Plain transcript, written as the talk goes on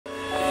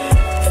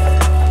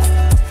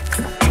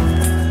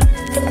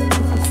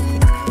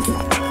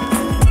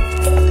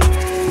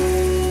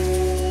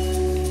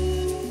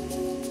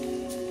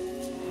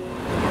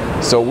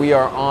So we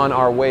are on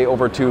our way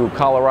over to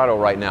Colorado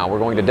right now. We're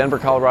going to Denver,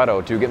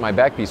 Colorado to get my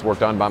back piece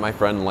worked on by my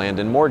friend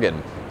Landon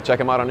Morgan. Check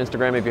him out on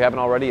Instagram if you haven't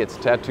already. It's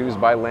Tattoos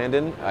by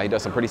Landon. He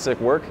does some pretty sick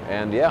work,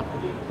 and yeah,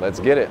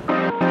 let's get it.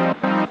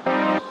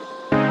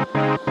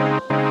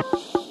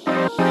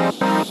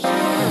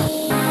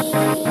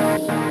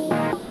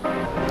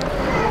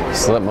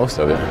 Slept most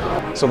of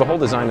it. So the whole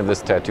design of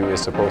this tattoo is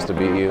supposed to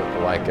be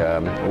like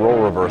a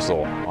role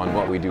reversal on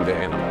what we do to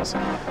animals.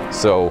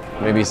 So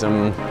maybe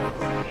some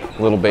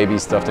little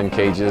babies stuffed in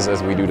cages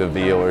as we do to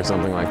veal or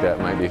something like that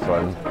might be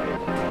fun.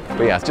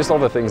 But yeah, it's just all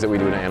the things that we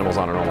do to animals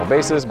on a normal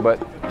basis, but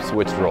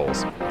switched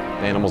roles.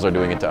 The animals are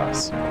doing it to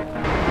us. What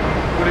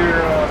are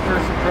your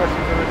first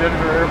impressions of the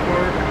Denver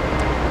airport?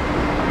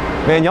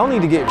 Man, y'all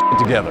need to get shit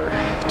together.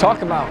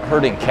 Talk about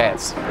herding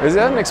cats. Is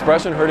that an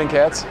expression, herding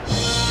cats?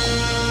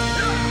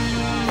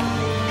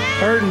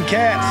 Herding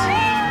cats.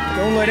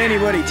 Don't let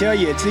anybody tell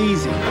you it's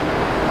easy.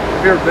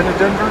 Have you ever been to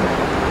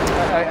Denver?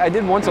 I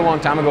did once a long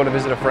time ago to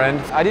visit a friend.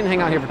 I didn't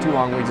hang out here for too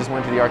long. We just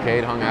went to the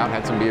arcade, hung out,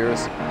 had some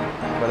beers.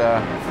 But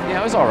yeah,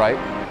 it was all right.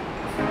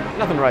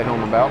 Nothing to write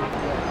home about.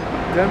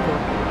 Denver.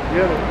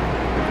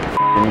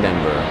 Yeah. In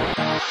Denver.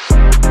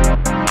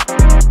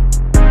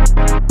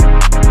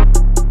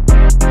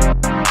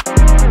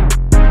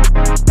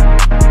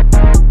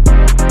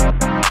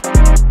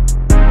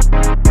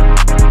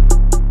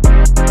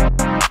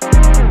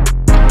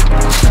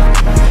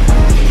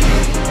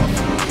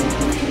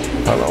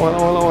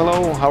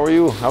 Hello. How are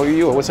you? How are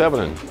you? What's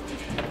happening?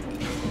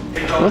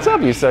 What's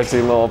up, you sexy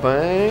little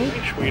thing?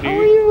 Sweetie. How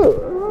are you?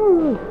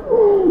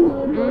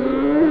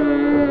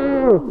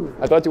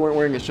 I thought you weren't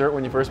wearing a shirt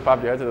when you first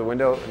popped your head to the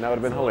window, and that would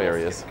have been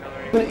hilarious.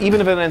 Even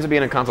if it ends up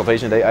being a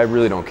consultation day, I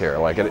really don't care.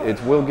 Like, it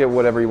will get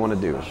whatever you want to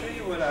do. I'll show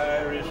you what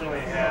I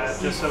originally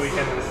had, just so we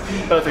can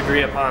both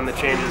agree upon the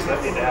changes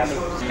that need to happen.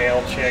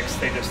 Male chicks,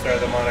 they just throw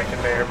them on a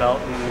conveyor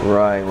belt and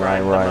Right.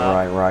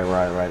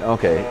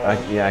 Okay,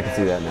 yeah, I can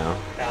see that now.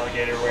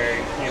 Alligator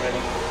wearing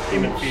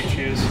human feet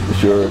shoes.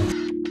 Sure.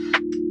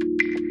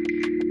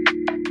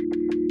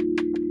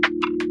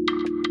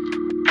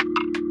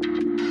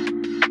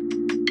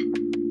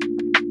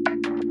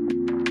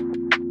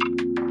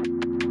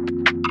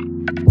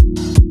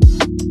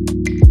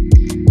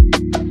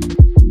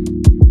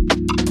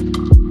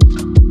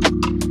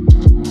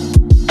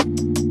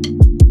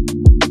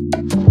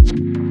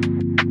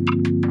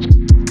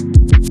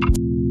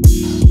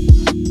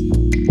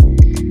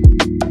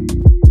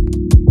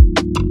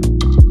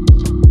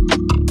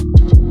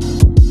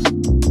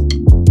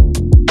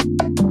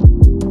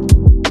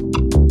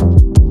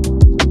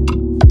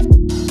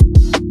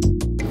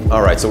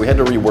 All right, so we had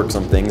to rework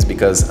some things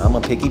because I'm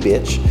a picky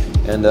bitch,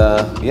 and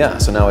yeah,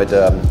 so now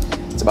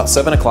it's about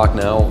 7 o'clock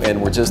now, and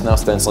we're just now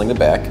stenciling the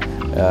back,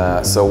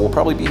 so we'll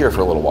probably be here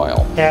for a little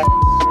while. Yeah.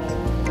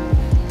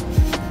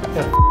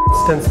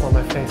 Stencil on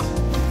my face.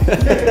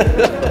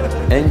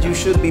 And you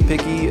should be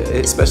picky,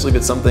 especially if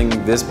it's something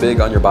this big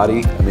on your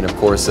body. I mean, of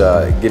course,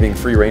 giving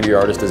free rein to your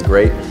artist is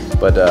great,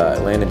 but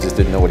Landon just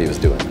didn't know what he was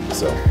doing,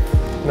 so.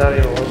 Not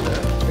even a little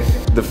bit.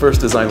 The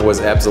first design was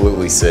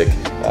absolutely sick.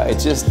 It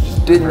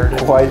just didn't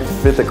quite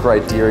fit the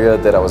criteria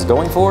that I was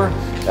going for.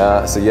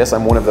 So yes,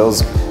 I'm one of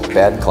those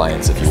bad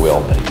clients, if you will.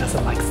 Somebody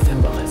doesn't like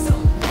symbolism.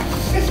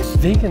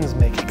 Vegans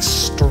make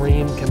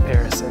extreme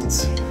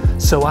comparisons.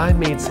 So I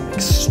made some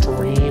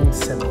extreme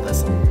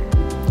symbolism.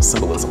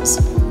 Symbolisms.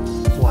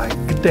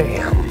 Like,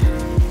 damn.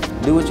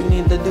 Do what you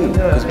need to do.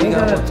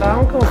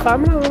 I'm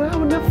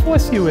gonna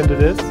force you into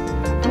this.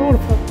 I don't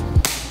want to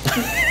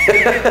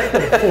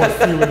force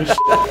you into shit.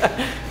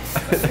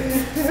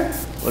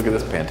 Look at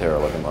this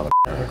Pantera looking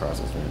motherfucker across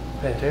the street.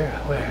 Pantera?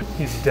 Where?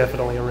 He's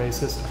definitely a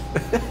racist.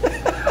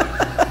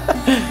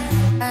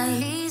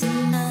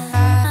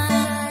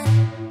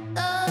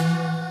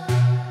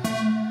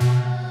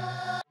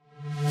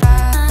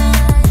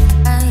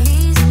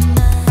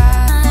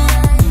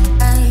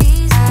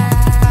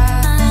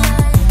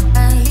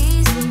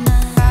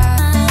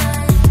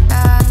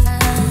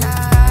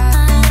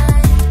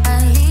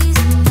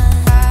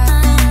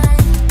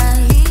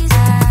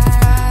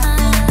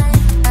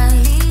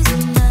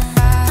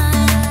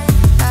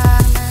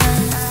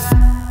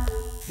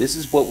 This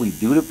is what we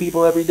do to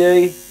people every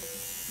day?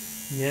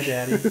 Yeah,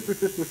 Daddy.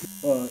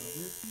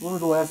 When was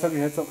the last time you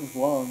had something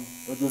wrong?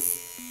 Or just...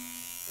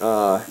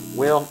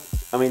 Well,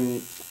 I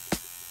mean,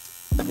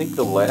 I think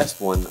the last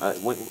one,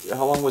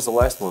 how long was the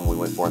last one we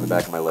went for in the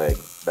back of my leg,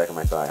 back of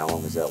my thigh? How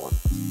long was that one?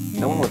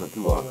 That one wasn't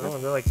too long. No,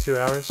 they're like 2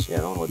 hours. Yeah,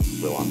 that one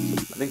wasn't real long.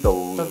 I think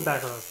That's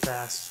back when I was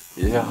fast.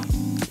 Yeah.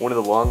 One of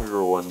the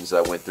longer ones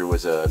I went through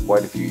was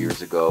quite a few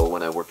years ago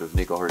when I worked with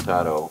Nico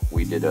Hurtado.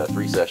 We did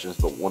 3 sessions,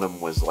 but one of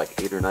them was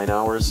like 8 or 9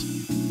 hours.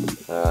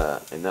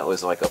 And that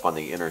was like up on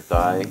the inner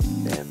thigh,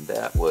 and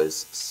that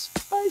was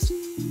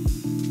spicy.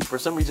 For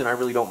some reason, I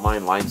really don't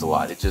mind lines a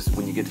lot. It's just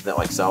when you get to that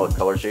like solid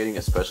color shading,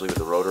 especially with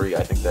the rotary,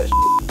 I think that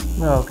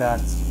Oh,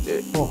 God.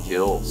 It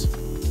kills.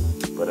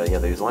 But yeah,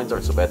 these lines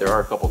aren't so bad. There are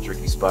a couple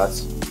tricky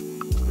spots.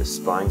 The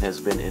spine has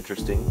been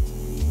interesting.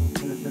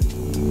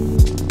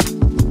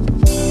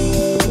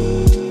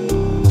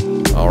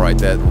 Alright,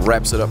 that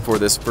wraps it up for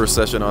this first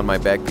session on my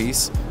back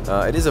piece.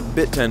 It is a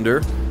bit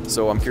tender,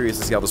 so I'm curious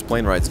to see how this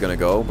plane ride's going to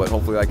go, but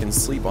hopefully I can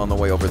sleep on the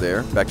way over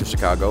there, back to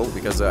Chicago,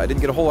 because I didn't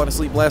get a whole lot of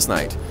sleep last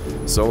night.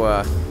 So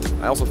I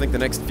also think the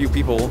next few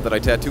people that I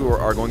tattoo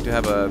are going to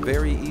have a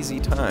very easy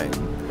time.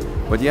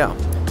 But yeah,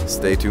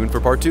 stay tuned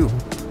for part 2.